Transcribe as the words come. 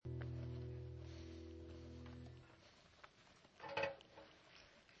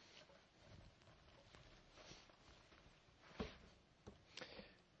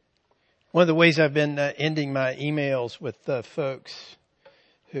One of the ways I've been ending my emails with folks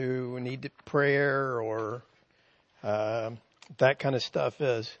who need prayer or that kind of stuff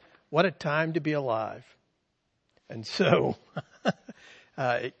is, what a time to be alive. And so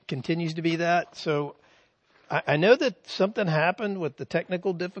it continues to be that. So I know that something happened with the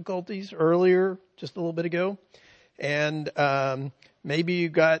technical difficulties earlier, just a little bit ago. And maybe you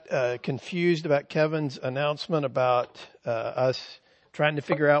got confused about Kevin's announcement about us trying to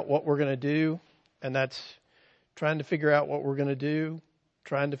figure out what we're going to do. And that's trying to figure out what we're going to do,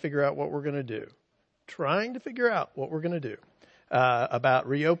 trying to figure out what we're going to do, trying to figure out what we're going to do about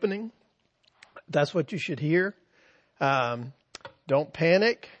reopening. That's what you should hear. Don't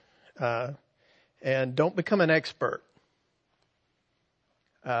panic and don't become an expert.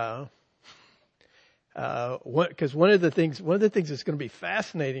 Because one of the things that's going to be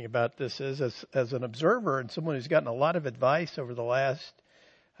fascinating about this is, as an observer and someone who's gotten a lot of advice over the last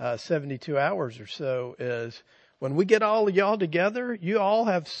 72 hours or so, is when we get all of y'all together, you all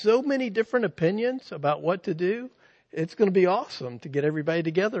have so many different opinions about what to do. It's going to be awesome to get everybody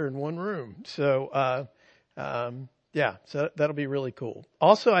together in one room. So, so that'll be really cool.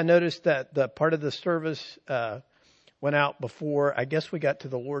 Also, I noticed that the part of the service went out before, I guess we got to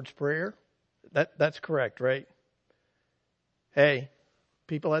the Lord's Prayer. That's correct, right? Hey,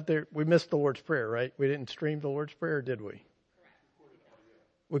 people out there, we missed the Lord's Prayer, right? We didn't stream the Lord's Prayer, did we?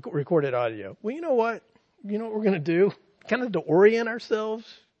 We recorded audio. Well, you know what? You know what we're going to do? Kind of to orient ourselves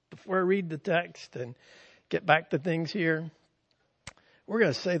before I read the text and get back to things here. We're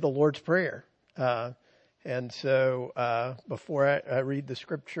going to say the Lord's Prayer. And so before I read the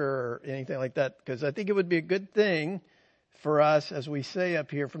scripture or anything like that, because I think it would be a good thing for us, as we say up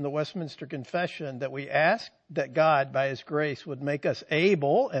here from the Westminster Confession, that we ask that God, by His grace, would make us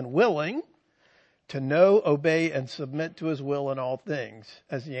able and willing to know, obey, and submit to His will in all things,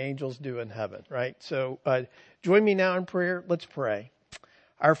 as the angels do in heaven, right? So join me now in prayer. Let's pray.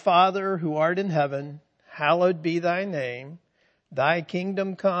 Our Father, who art in heaven, hallowed be Thy name. Thy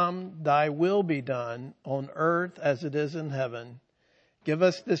kingdom come, Thy will be done, on earth as it is in heaven. Give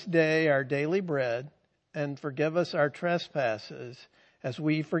us this day our daily bread, and forgive us our trespasses, as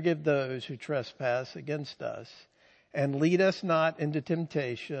we forgive those who trespass against us. And lead us not into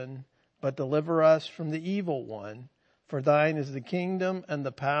temptation, but deliver us from the evil one. For Thine is the kingdom and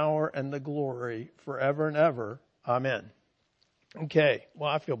the power and the glory forever and ever. Amen. Okay, well,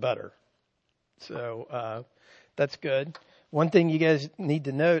 I feel better. So that's good. One thing you guys need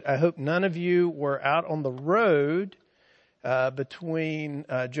to note, I hope none of you were out on the road between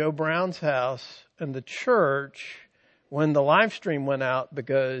Joe Brown's house and the church when the live stream went out,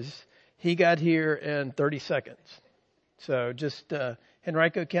 because he got here in 30 seconds. So just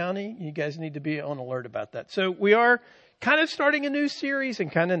Henrico County, you guys need to be on alert about that. So we are kind of starting a new series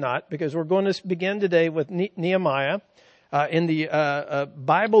and kind of not, because we're going to begin today with Nehemiah. In the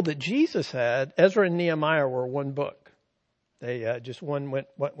Bible that Jesus had, Ezra and Nehemiah were one book. They just one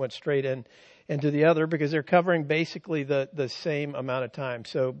went straight into the other, because they're covering basically the same amount of time.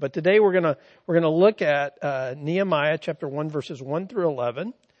 So, but today we're gonna look at Nehemiah chapter 1 verses 1 through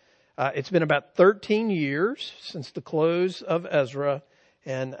 11. It's been about 13 years since the close of Ezra,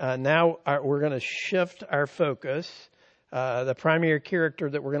 and now we're going to shift our focus. The primary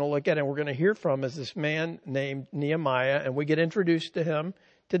character that we're going to look at and we're going to hear from is this man named Nehemiah, and we get introduced to him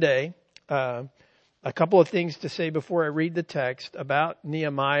today. A couple of things to say before I read the text about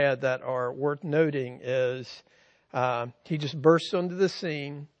Nehemiah that are worth noting is he just bursts onto the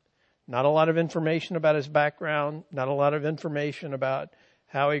scene. Not a lot of information about his background, not a lot of information about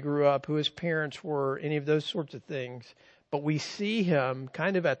how he grew up, who his parents were, any of those sorts of things. But we see him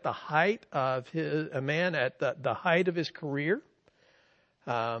kind of at the height of a man at the height of his career,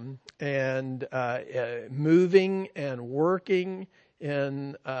 and moving and working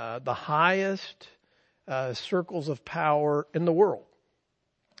in the highest circles of power in the world.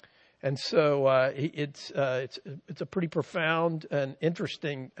 And so it's a pretty profound and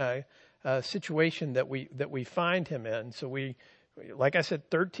interesting situation that we find him in. So we, like I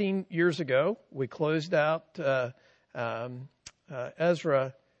said, 13 years ago, we closed out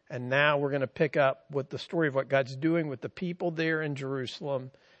Ezra, and now we're going to pick up with the story of what God's doing with the people there in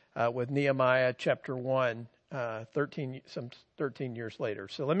Jerusalem with Nehemiah chapter 1, 13 years later.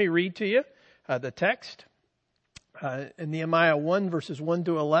 So let me read to you the text. In Nehemiah 1 verses 1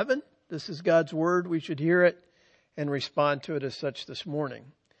 to 11, this is God's word. We should hear it and respond to it as such this morning.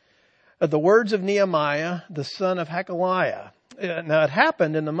 The words of Nehemiah, the son of Hakaliah. Now it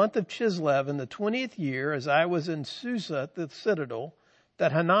happened in the month of Chislev in the 20th year, as I was in Susa, the citadel,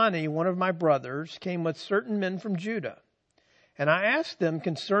 that Hanani, one of my brothers, came with certain men from Judah. And I asked them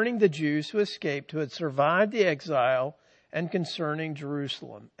concerning the Jews who escaped, who had survived the exile, and concerning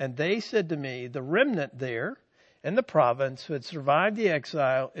Jerusalem. And they said to me, the remnant there in the province who had survived the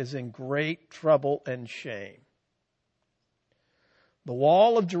exile is in great trouble and shame. The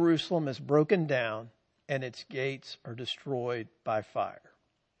wall of Jerusalem is broken down, and its gates are destroyed by fire.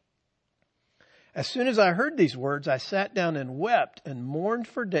 As soon as I heard these words, I sat down and wept and mourned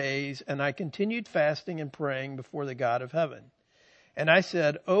for days, and I continued fasting and praying before the God of heaven. And I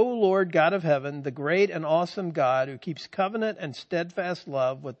said, O Lord God of heaven, the great and awesome God who keeps covenant and steadfast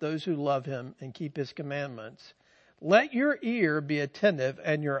love with those who love him and keep his commandments, let your ear be attentive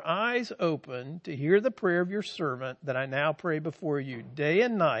and your eyes open to hear the prayer of your servant that I now pray before you day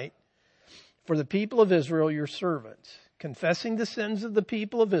and night for the people of Israel, your servants, confessing the sins of the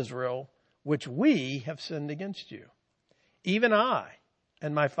people of Israel, which we have sinned against you. Even I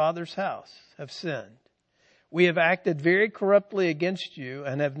and my father's house have sinned. We have acted very corruptly against you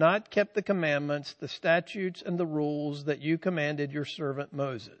and have not kept the commandments, the statutes, and the rules that you commanded your servant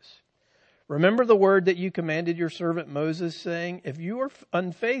Moses. Remember the word that you commanded your servant Moses, saying, if you are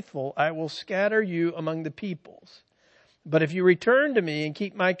unfaithful, I will scatter you among the peoples. But if you return to me and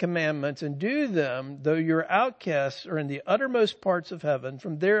keep my commandments and do them, though your outcasts are in the uttermost parts of heaven,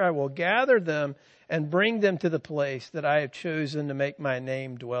 from there I will gather them and bring them to the place that I have chosen to make my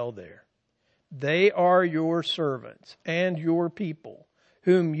name dwell there. They are your servants and your people,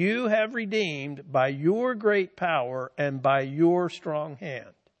 whom you have redeemed by your great power and by your strong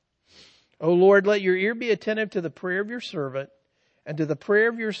hand. O Lord, let your ear be attentive to the prayer of your servant and to the prayer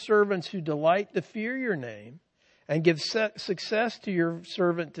of your servants who delight to fear your name, and give success to your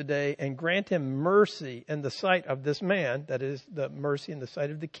servant today, and grant him mercy in the sight of this man, that is, the mercy in the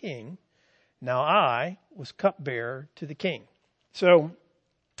sight of the king. Now I was cupbearer to the king. So,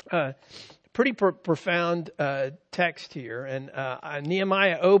 pretty profound text here. And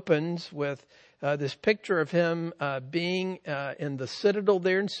Nehemiah opens with this picture of him being in the citadel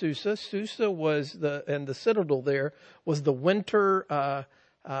there in Susa. Susa was and the citadel there was the winter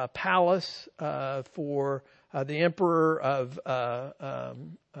palace for the emperor of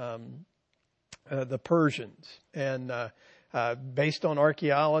the Persians. And based on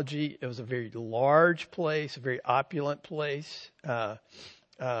archaeology, it was a very large place, a very opulent place.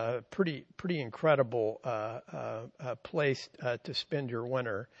 Pretty incredible place to spend your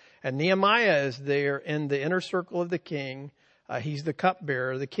winter. And Nehemiah is there in the inner circle of the king. He's the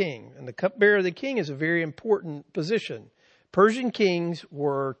cupbearer of the king. And the cupbearer of the king is a very important position. Persian kings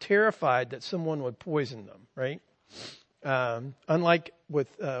were terrified that someone would poison them, right? Unlike with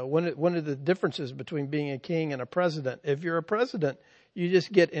one of the differences between being a king and a president. If you're a president, you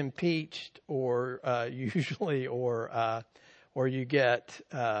just get impeached or usually or you get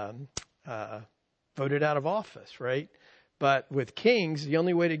voted out of office, right? But with kings, the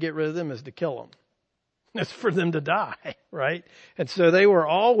only way to get rid of them is to kill them. It's for them to die, right? And so they were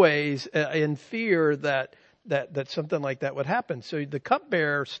always in fear that something like that would happen. So the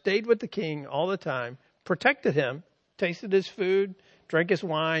cupbearer stayed with the king all the time, protected him, tasted his food, drank his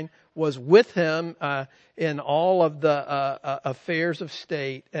wine, was with him in all of the affairs of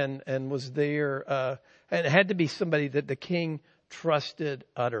state, and was there. And it had to be somebody that the king trusted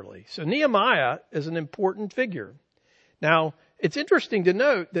utterly. So Nehemiah is an important figure. Now, it's interesting to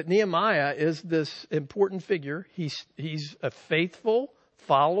note that Nehemiah is this important figure. He's a faithful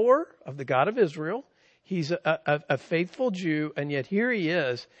follower of the God of Israel. He's a faithful Jew, and yet here he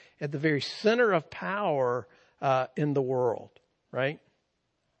is at the very center of power in the world, right?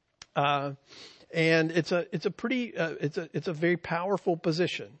 And it's a very powerful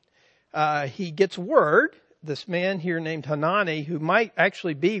position. He gets word. This man here named Hanani, who might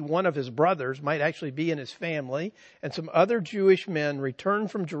actually be one of his brothers, might actually be in his family, and some other Jewish men return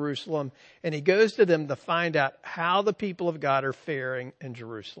from Jerusalem, and he goes to them to find out how the people of God are faring in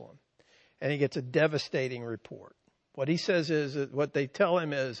Jerusalem. And he gets a devastating report. What he says is, what they tell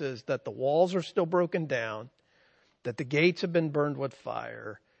him is that the walls are still broken down, that the gates have been burned with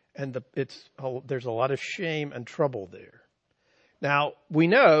fire, and there's a lot of shame and trouble there. Now, we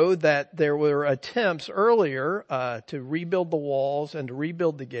know that there were attempts earlier to rebuild the walls and to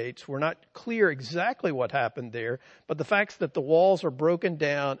rebuild the gates. We're not clear exactly what happened there, but the fact that the walls are broken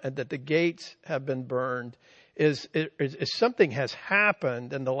down and that the gates have been burned is something has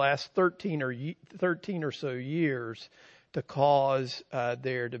happened in the last 13 or so years to cause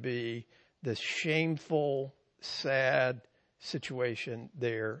there to be this shameful, sad situation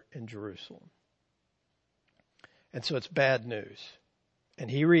there in Jerusalem. And so it's bad news.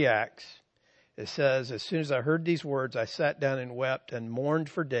 And he reacts. It says, as soon as I heard these words, I sat down and wept and mourned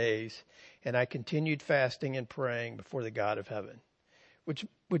for days. and I continued fasting and praying before the God of heaven. Which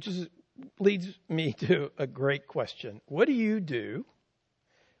leads me to a great question. What do you do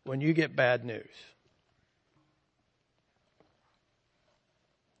when you get bad news?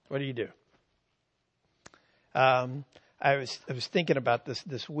 What do you do? I was thinking about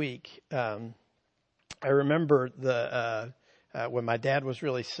this week. I remember when my dad was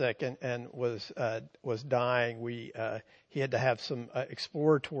really sick and was dying. He had to have some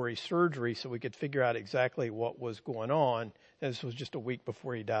exploratory surgery so we could figure out exactly what was going on. And this was just a week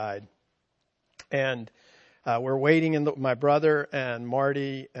before he died, and we're waiting my brother and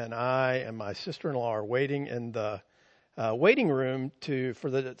Marty and I and my sister-in-law are waiting in the waiting room for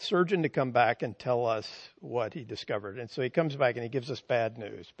the surgeon to come back and tell us what he discovered. And so he comes back and he gives us bad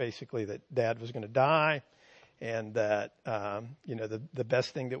news, basically that Dad was going to die, and that the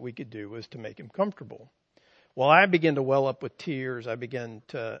best thing that we could do was to make him comfortable. Well, I began to well up with tears. I began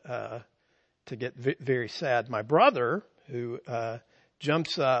to get very sad. My brother, who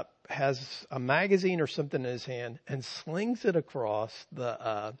jumps up, has a magazine or something in his hand and slings it across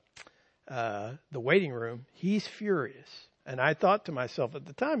the waiting room. He's furious. And I thought to myself at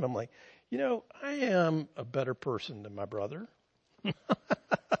the time, I'm like, I am a better person than my brother.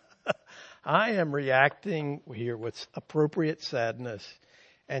 I am reacting here with appropriate sadness,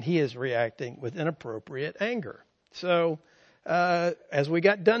 and he is reacting with inappropriate anger. So as we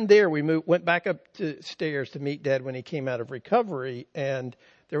got done there, we went back up to stairs to meet Dad when he came out of recovery, and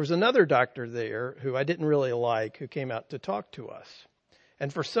there was another doctor there who I didn't really like who came out to talk to us.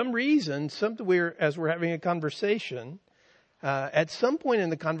 And for some reason, as we're having a conversation, at some point in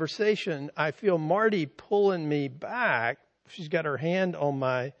the conversation, I feel Marty pulling me back. She's got her hand on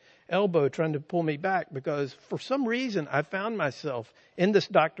my elbow trying to pull me back, because for some reason I found myself in this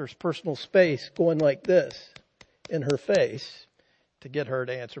doctor's personal space going like this in her face to get her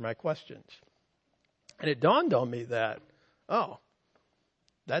to answer my questions. And it dawned on me that,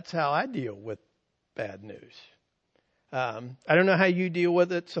 that's how I deal with bad news. I don't know how you deal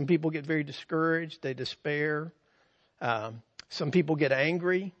with it. Some people get very discouraged. They despair. Some people get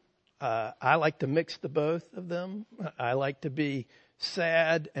angry. I like to mix the both of them. I like to be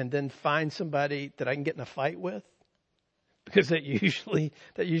sad and then find somebody that I can get in a fight with, because that usually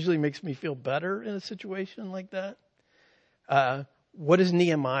makes me feel better in a situation like that. What does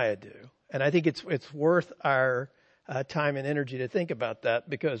Nehemiah do? And I think it's worth our time and energy to think about that,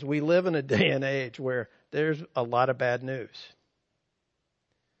 because we live in a day and age where there's a lot of bad news.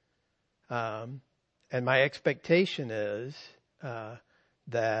 And my expectation is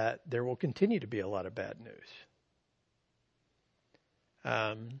that there will continue to be a lot of bad news.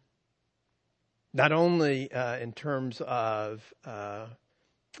 Not only in terms of the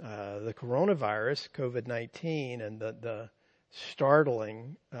coronavirus, COVID-19, and the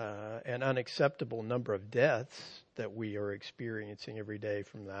startling and unacceptable number of deaths that we are experiencing every day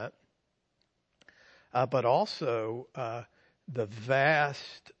from that, but also the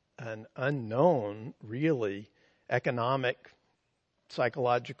vast and unknown, really, economic,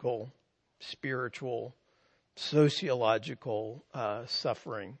 psychological, spiritual, sociological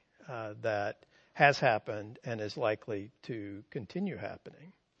suffering that has happened and is likely to continue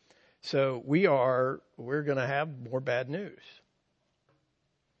happening. So we're going to have more bad news.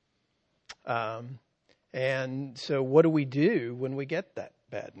 And so what do we do when we get that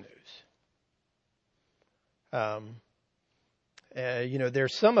bad news?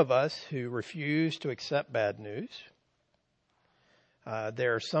 There's some of us who refuse to accept bad news.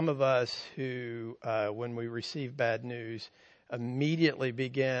 There are some of us who, when we receive bad news, immediately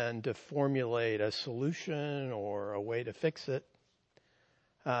begin to formulate a solution or a way to fix it.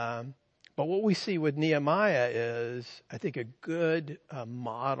 But what we see with Nehemiah is, I think, a good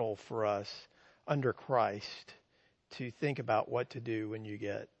model for us under Christ to think about what to do when you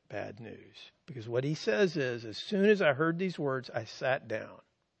get bad news. Because what he says is, as soon as I heard these words, I sat down.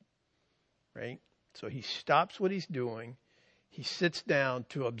 Right? So he stops what he's doing. He sits down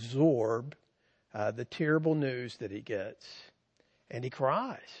to absorb the terrible news that he gets, and he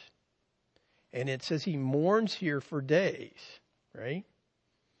cries. And it says he mourns here for days, right?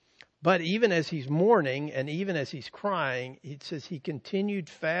 But even as he's mourning and even as he's crying, it says he continued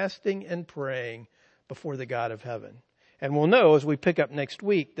fasting and praying before the God of heaven. And we'll know as we pick up next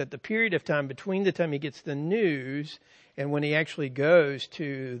week that the period of time between the time he gets the news and when he actually goes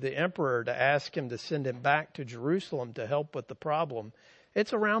to the emperor to ask him to send him back to Jerusalem to help with the problem,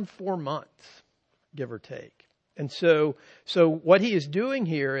 it's around 4 months, give or take. And so what he is doing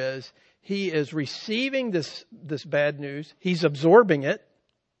here is he is receiving this bad news. He's absorbing it.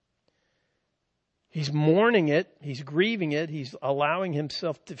 He's mourning it. He's grieving it. He's allowing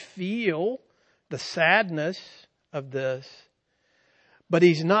himself to feel the sadness of this. But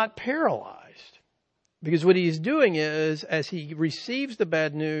he's not paralyzed. Because what he's doing is, as he receives the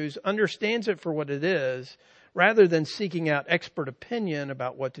bad news, understands it for what it is, rather than seeking out expert opinion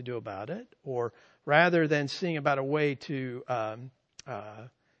about what to do about it, or rather than seeing about a way to kind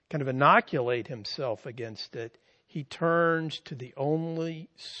of inoculate himself against it, he turns to the only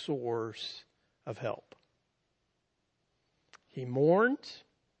source of help. He mourns,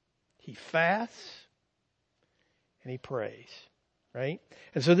 he fasts, and he prays. Right?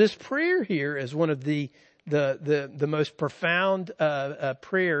 And so this prayer here is one of the most profound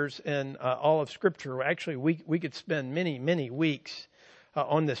prayers in all of Scripture. Actually, we could spend many weeks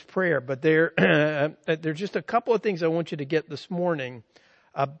on this prayer, but there's just a couple of things I want you to get this morning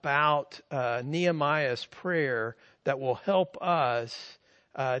about Nehemiah's prayer that will help us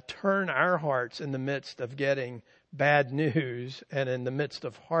turn our hearts in the midst of getting bad news and in the midst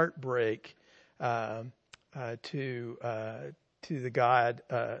of heartbreak to the God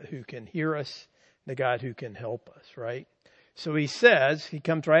who can hear us, the God who can help us, right? So he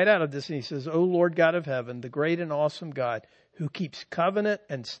comes right out of this and he says, O Lord God of heaven, the great and awesome God who keeps covenant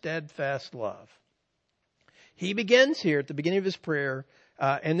and steadfast love. He begins here at the beginning of his prayer,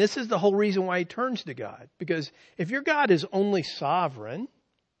 and this is the whole reason why he turns to God. Because if your God is only sovereign,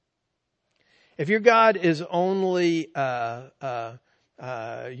 if your God is only kind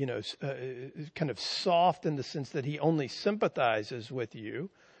of soft in the sense that he only sympathizes with you,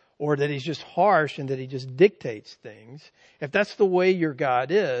 or that he's just harsh and that he just dictates things, if that's the way your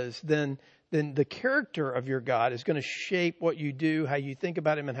God is, then the character of your God is going to shape what you do, how you think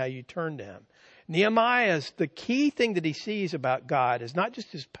about him, and how you turn to him. Nehemiah's, the key thing that he sees about God is not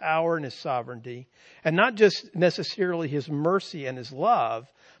just his power and his sovereignty, and not just necessarily his mercy and his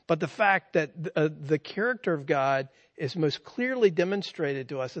love, but the fact that the character of God is most clearly demonstrated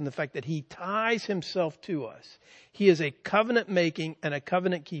to us in the fact that he ties himself to us. He is a covenant-making and a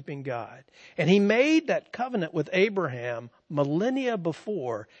covenant-keeping God. And he made that covenant with Abraham millennia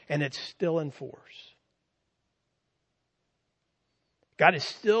before, and it's still in force. God is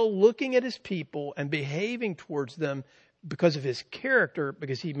still looking at his people and behaving towards them because of his character,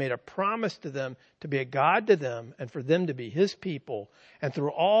 because he made a promise to them to be a God to them and for them to be his people. And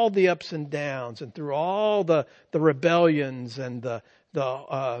through all the ups and downs and through all the rebellions and the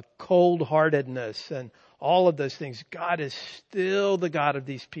cold-heartedness and all of those things, God is still the God of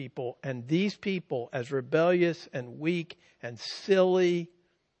these people. And these people, as rebellious and weak and silly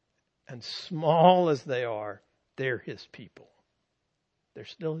and small as they are, they're his people. They're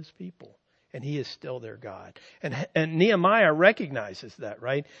still his people. And he is still their God. And Nehemiah recognizes that,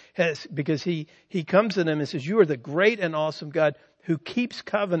 right? Because he comes to them and says, you are the great and awesome God who keeps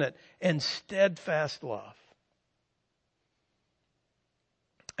covenant and steadfast love.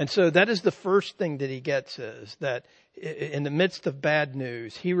 And so that is the first thing that he gets, is that in the midst of bad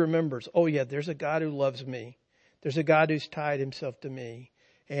news, he remembers, oh yeah, there's a God who loves me. There's a God who's tied himself to me.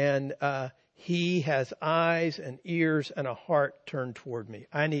 And he has eyes and ears and a heart turned toward me.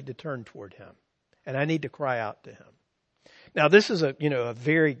 I need to turn toward him, and I need to cry out to him. Now, this is a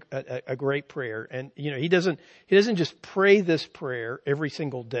great prayer, and he doesn't just pray this prayer every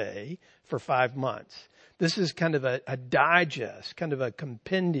single day for 5 months. This is kind of a digest, kind of a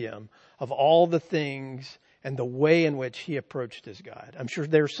compendium of all the things and the way in which he approached his God. I'm sure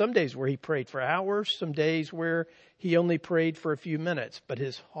there are some days where he prayed for hours, some days where he only prayed for a few minutes, but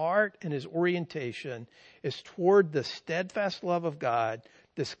his heart and his orientation is toward the steadfast love of God,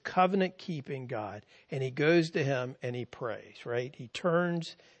 this covenant-keeping God, and he goes to him and he prays, right? He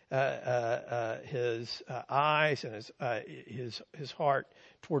turns his eyes and his heart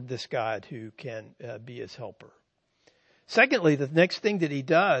toward this God who can be his helper. Secondly, the next thing that he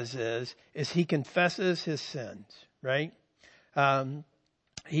does is he confesses his sins, right?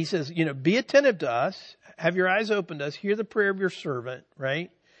 He says, be attentive to us, have your eyes open to us, hear the prayer of your servant, right?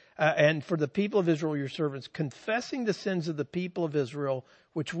 And for the people of Israel, your servants, confessing the sins of the people of Israel,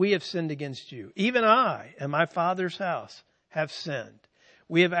 which we have sinned against you. Even I and my father's house have sinned.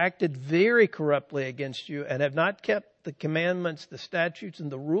 We have acted very corruptly against you and have not kept the commandments, the statutes,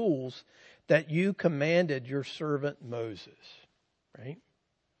 and the rules that you commanded your servant Moses, right?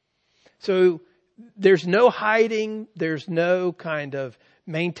 So there's no hiding. There's no kind of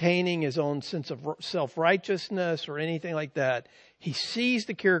maintaining his own sense of self-righteousness or anything like that. He sees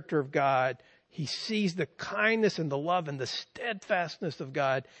the character of God. He sees the kindness and the love and the steadfastness of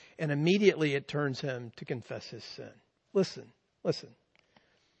God, and immediately it turns him to confess his sin. Listen.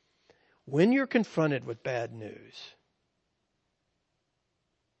 When you're confronted with bad news,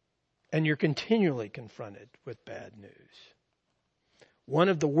 and you're continually confronted with bad news. One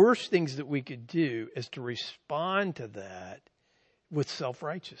of the worst things that we could do is to respond to that with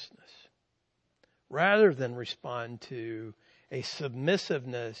self-righteousness, rather than respond to a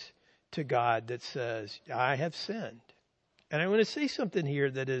submissiveness to God that says, I have sinned. And I want to say something here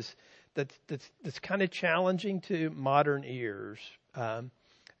that's kind of challenging to modern ears. And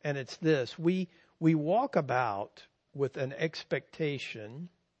it's this. We walk about with an expectation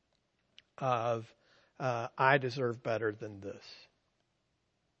of, I deserve better than this.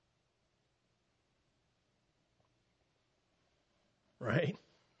 Right?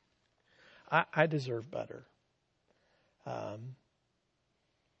 I deserve better.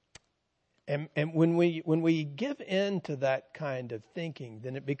 And when we give in to that kind of thinking,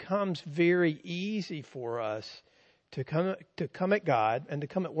 then it becomes very easy for us to come at God and to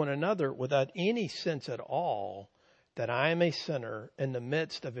come at one another without any sense at all that I am a sinner in the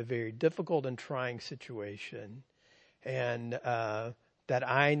midst of a very difficult and trying situation, and that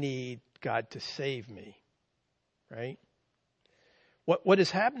I need God to save me. Right? What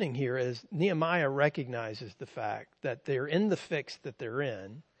is happening here is Nehemiah recognizes the fact that they're in the fix that they're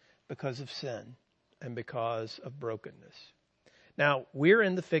in because of sin and because of brokenness. Now, we're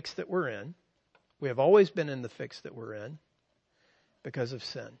in the fix that we're in. We have always been in the fix that we're in because of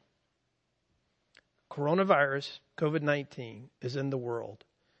sin. Coronavirus, COVID-19, is in the world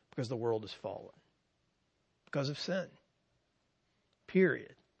because the world has fallen. Because of sin.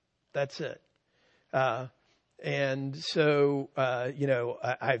 Period. That's it. And so,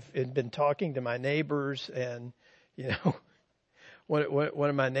 I've been talking to my neighbors, and, one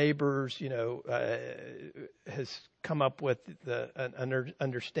of my neighbors, has come up with an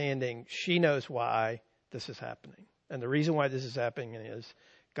understanding. She knows why this is happening. And the reason why this is happening is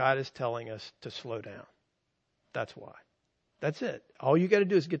God is telling us to slow down. That's why. That's it. All you got to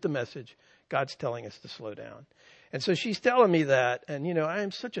do is get the message. God's telling us to slow down. And so she's telling me that, and I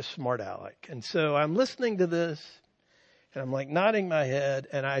am such a smart aleck. And so I'm listening to this, and I'm like nodding my head,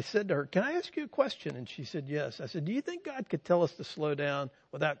 and I said to her, can I ask you a question? And she said, yes. I said, do you think God could tell us to slow down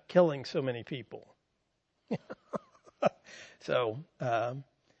without killing so many people? So,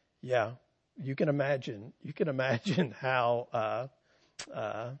 you can imagine how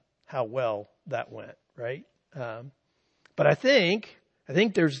well that went, right? But I think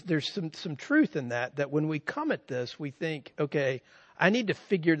there's some truth in that when we come at this, we think, okay, I need to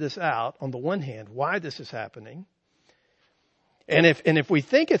figure this out on the one hand, why this is happening. And if we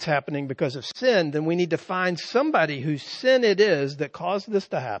think it's happening because of sin, then we need to find somebody whose sin it is that caused this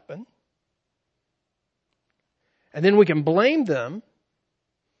to happen. And then we can blame them.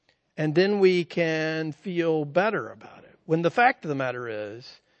 And then we can feel better about it. When the fact of the matter is,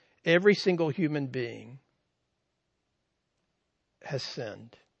 every single human being has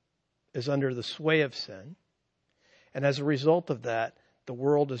sinned, is under the sway of sin. And as a result of that, the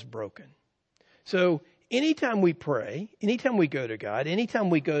world is broken. So anytime we pray, anytime we go to God, anytime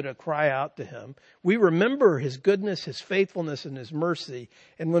we go to cry out to Him, we remember His goodness, His faithfulness, and His mercy.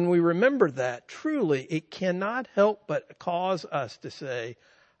 And when we remember that, truly, it cannot help but cause us to say,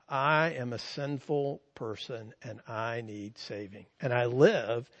 I am a sinful person and I need saving. And I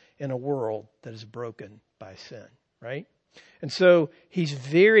live in a world that is broken by sin, right? And so he's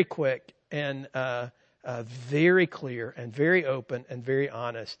very quick and very clear and very open and very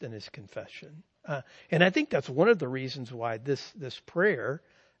honest in his confession. And I think that's one of the reasons why this prayer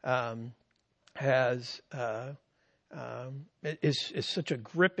is such a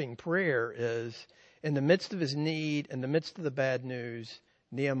gripping prayer. Is in the midst of his need, in the midst of the bad news,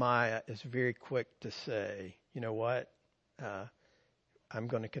 Nehemiah is very quick to say, you know what? I'm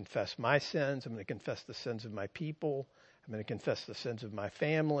going to confess my sins. I'm going to confess the sins of my people. I'm going to confess the sins of my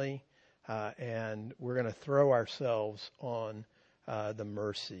family. And we're going to throw ourselves on the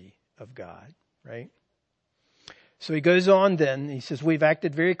mercy of God, right? So he goes on then. He says, we've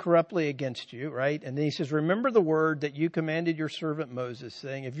acted very corruptly against you, right? And then he says, remember the word that you commanded your servant Moses,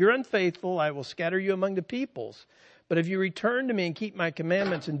 saying, if you're unfaithful, I will scatter you among the peoples. But if you return to me and keep my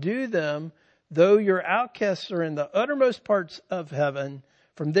commandments and do them, though your outcasts are in the uttermost parts of heaven,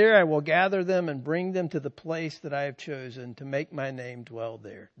 from there I will gather them and bring them to the place that I have chosen to make my name dwell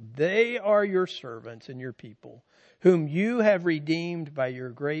there. They are your servants and your people, whom you have redeemed by your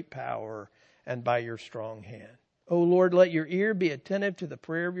great power and by your strong hand. O Lord, let your ear be attentive to the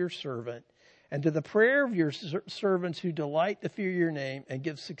prayer of your servant and to the prayer of your servants who delight to fear your name, and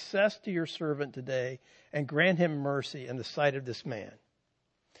give success to your servant today and grant him mercy in the sight of this man.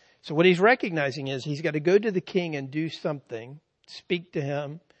 So what he's recognizing is he's got to go to the king and do something, speak to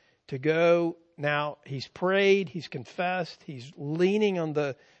him, to go. Now he's prayed, he's confessed, he's leaning on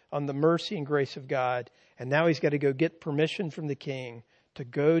the on the mercy and grace of God. And now he's got to go get permission from the king to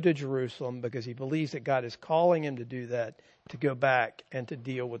go to Jerusalem because he believes that God is calling him to do that, to go back and to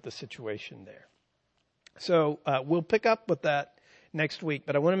deal with the situation there. So we'll pick up with that next week,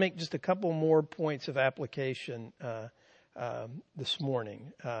 but I want to make just a couple more points of application this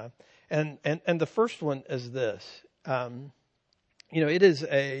morning. And the first one is this. It is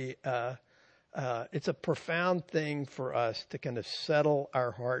it's a profound thing for us to kind of settle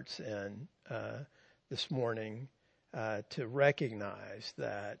our hearts in this morning to recognize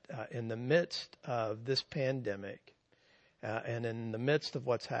that in the midst of this pandemic and in the midst of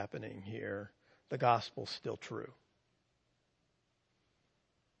what's happening here, the gospel's still true.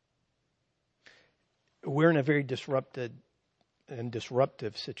 We're in a very disruptive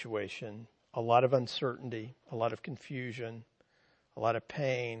situation, a lot of uncertainty, a lot of confusion, a lot of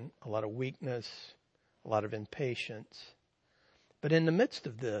pain, a lot of weakness, a lot of impatience. But in the midst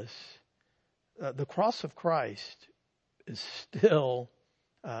of this, the cross of Christ is still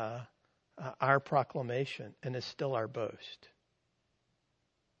our proclamation and is still our boast.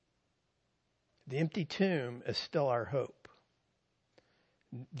 The empty tomb is still our hope.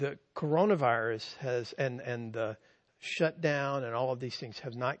 The coronavirus has, and the shutdown and all of these things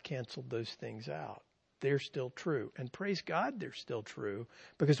have not canceled those things out. They're still true. And praise God, they're still true.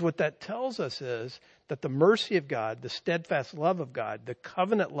 Because what that tells us is that the mercy of God, the steadfast love of God, the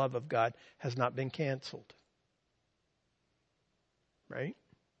covenant love of God has not been canceled. Right?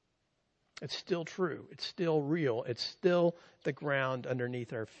 It's still true. It's still real. It's still the ground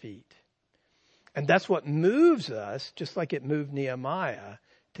underneath our feet. And that's what moves us, just like it moved Nehemiah,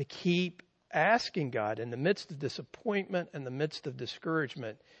 to keep asking God in the midst of disappointment, in the midst of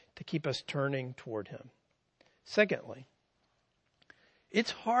discouragement, to keep us turning toward him. Secondly,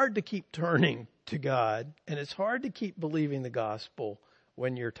 it's hard to keep turning to God, and it's hard to keep believing the gospel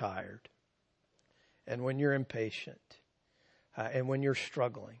when you're tired and when you're impatient and when you're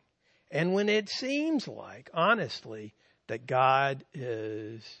struggling and when it seems like, honestly, that God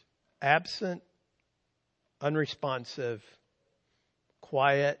is absent, unresponsive,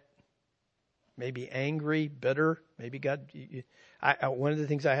 quiet, maybe angry, bitter. Maybe God. One of the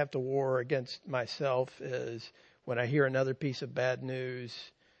things I have to war against myself is when I hear another piece of bad news,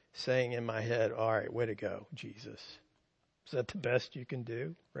 saying in my head, "All right, way to go, Jesus. Is that the best you can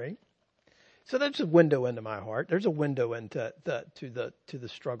do?" Right? So that's a window into my heart. There's a window into the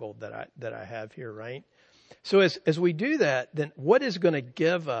struggle that I have here. Right? So as we do that, then what is going to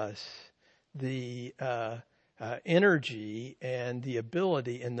give us the energy and the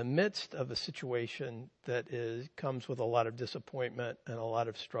ability in the midst of a situation that comes with a lot of disappointment and a lot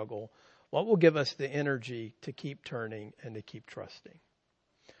of struggle? What will give us the energy to keep turning and to keep trusting?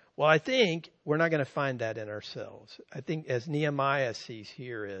 Well, I think we're not going to find that in ourselves. I think as Nehemiah sees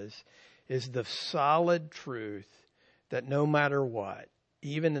here is the solid truth that no matter what,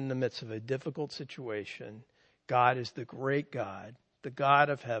 even in the midst of a difficult situation, God is the great God, the God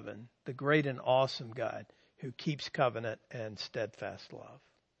of heaven, the great and awesome God who keeps covenant and steadfast love.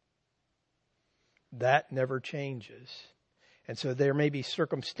 That never changes. And so there may be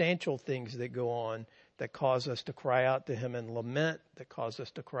circumstantial things that go on that cause us to cry out to him in lament, that cause us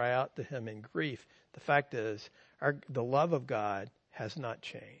to cry out to him in grief. The fact is, the love of God has not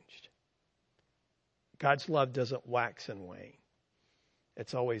changed. God's love doesn't wax and wane.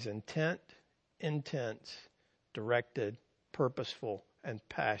 It's always intense, directed, purposeful, and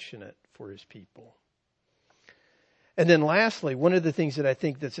passionate for his people. And then lastly, one of the things that I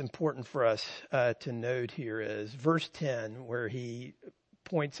think that's important for us to note here is verse 10, where he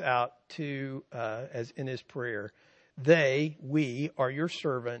points out to, as in his prayer, we are your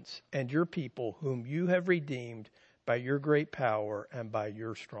servants and your people whom you have redeemed by your great power and by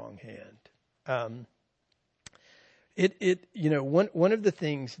your strong hand. One of the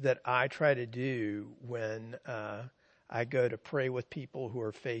things that I try to do when I go to pray with people who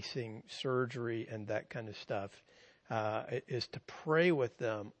are facing surgery and that kind of stuff is to pray with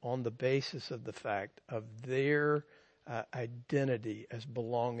them on the basis of the fact of their identity as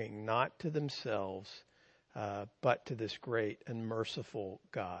belonging not to themselves, but to this great and merciful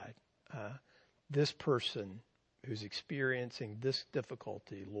God. This person who's experiencing this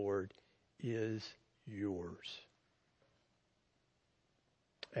difficulty, Lord, is yours.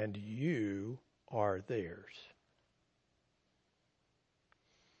 And you are theirs.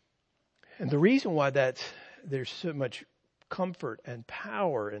 And the reason why there's so much comfort and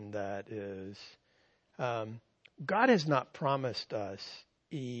power in that is God has not promised us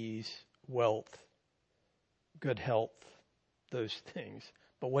ease, wealth, good health, those things.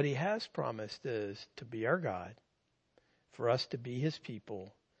 But what he has promised is to be our God, for us to be his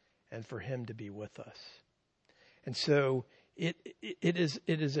people, and for him to be with us. And so it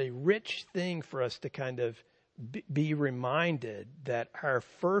is a rich thing for us to kind of be reminded that our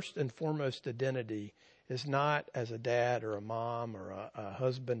first and foremost identity is not as a dad or a mom or a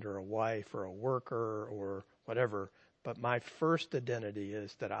husband or a wife or a worker or whatever, but my first identity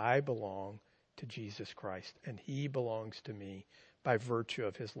is that I belong to Jesus Christ and he belongs to me by virtue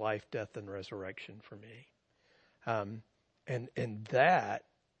of his life, death, and resurrection for me. And that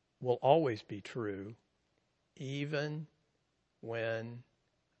will always be true even when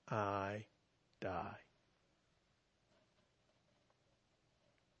I die.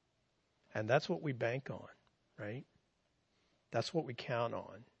 And that's what we bank on, right? That's what we count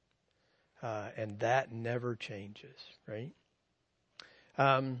on. And that never changes, right?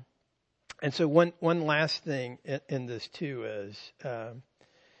 And so one last thing in this too is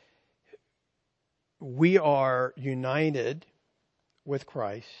we are united with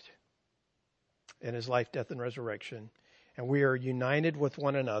Christ in his life, death, and resurrection. And we are united with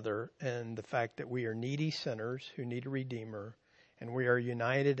one another in the fact that we are needy sinners who need a Redeemer. And we are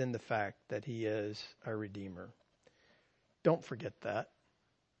united in the fact that he is our Redeemer. Don't forget that.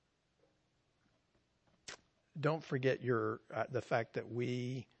 Don't forget the fact that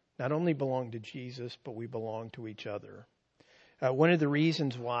we not only belong to Jesus, but we belong to each other. One of the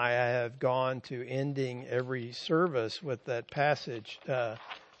reasons why I have gone to ending every service with that passage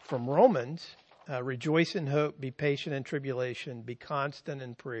from Romans, rejoice in hope, be patient in tribulation, be constant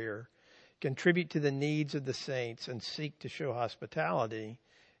in prayer, contribute to the needs of the saints, and seek to show hospitality,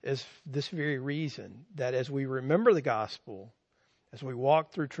 is this very reason that as we remember the gospel, as we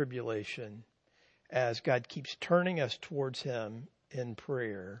walk through tribulation, as God keeps turning us towards him in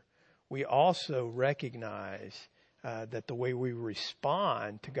prayer, we also recognize that the way we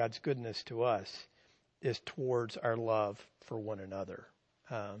respond to God's goodness to us is towards our love for one another.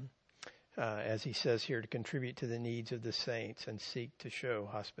 As he says here, to contribute to the needs of the saints and seek to show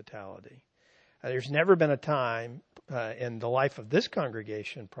hospitality. There's never been a time in the life of this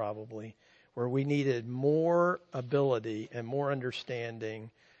congregation probably where we needed more ability and more understanding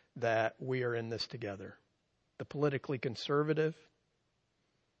that we are in this together. The politically conservative,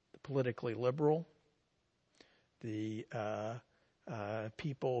 the politically liberal, the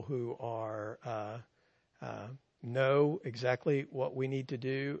people who are know exactly what we need to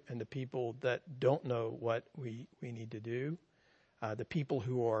do, and the people that don't know what we need to do, the people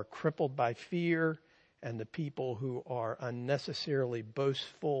who are crippled by fear, and the people who are unnecessarily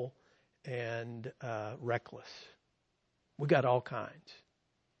boastful and reckless. We got all kinds.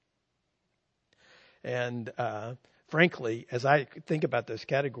 And frankly, as I think about those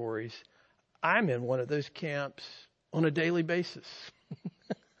categories, I'm in one of those camps on a daily basis.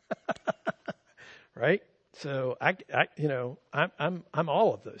 Right? So I'm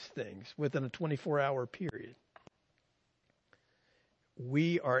all of those things within a 24-hour period.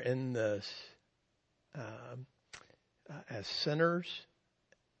 We are in this as sinners,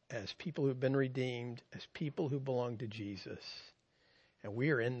 as people who've been redeemed, as people who belong to Jesus, and we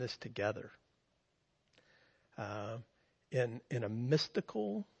are in this together. In a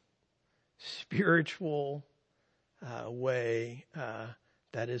mystical, spiritual way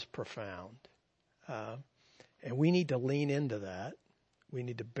that is profound. And we need to lean into that. We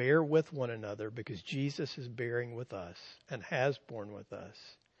need to bear with one another because Jesus is bearing with us and has borne with us.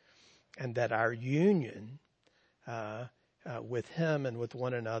 And that our union with him and with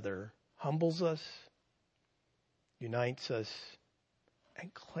one another humbles us, unites us,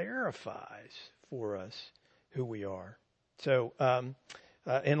 and clarifies for us who we are. So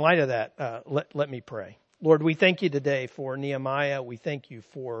in light of that, let me pray. Lord, we thank you today for Nehemiah. We thank you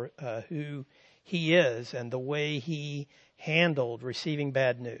for who he is and the way he handled receiving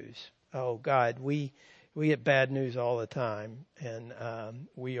bad news. Oh God, we get bad news all the time, and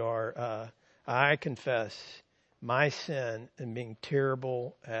I confess my sin in being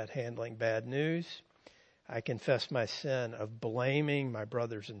terrible at handling bad news. I confess my sin of blaming my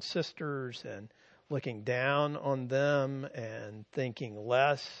brothers and sisters and looking down on them and thinking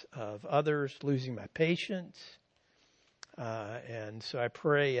less of others, losing my patience. And so I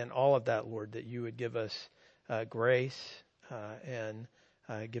pray in all of that, Lord, that you would give us grace and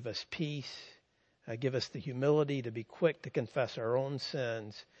give us peace, give us the humility to be quick to confess our own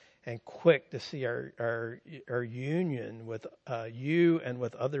sins and quick to see our union with you and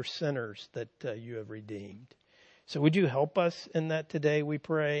with other sinners that you have redeemed. So would you help us in that today, we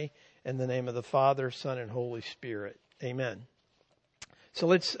pray, in the name of the Father, Son, and Holy Spirit. Amen. So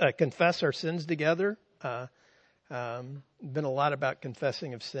let's confess our sins together. Been a lot about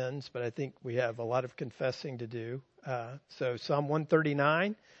confessing of sins, but I think we have a lot of confessing to do. So Psalm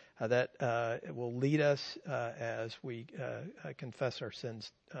 139, that it will lead us as we confess our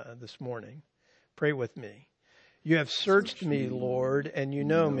sins this morning. Pray with me. You have searched me, Lord, and you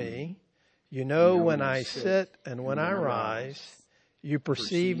know me. You know when I sit and when I rise. You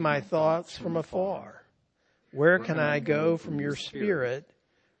perceive my thoughts from afar. Where can I go from your spirit?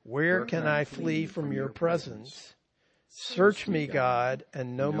 Where can I flee from your presence? Search me, God,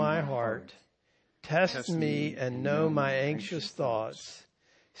 and know my heart. Test me and know my anxious thoughts.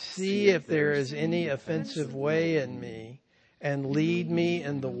 See if there is any offensive way in me, and lead me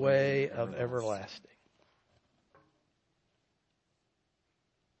in the way of everlasting.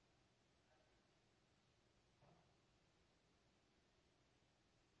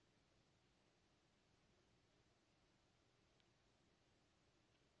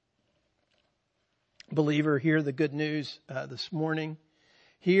 Believer, hear the good news this morning.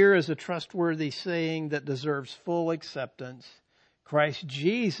 Here is a trustworthy saying that deserves full acceptance. Christ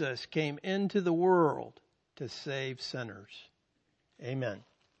Jesus came into the world to save sinners. Amen.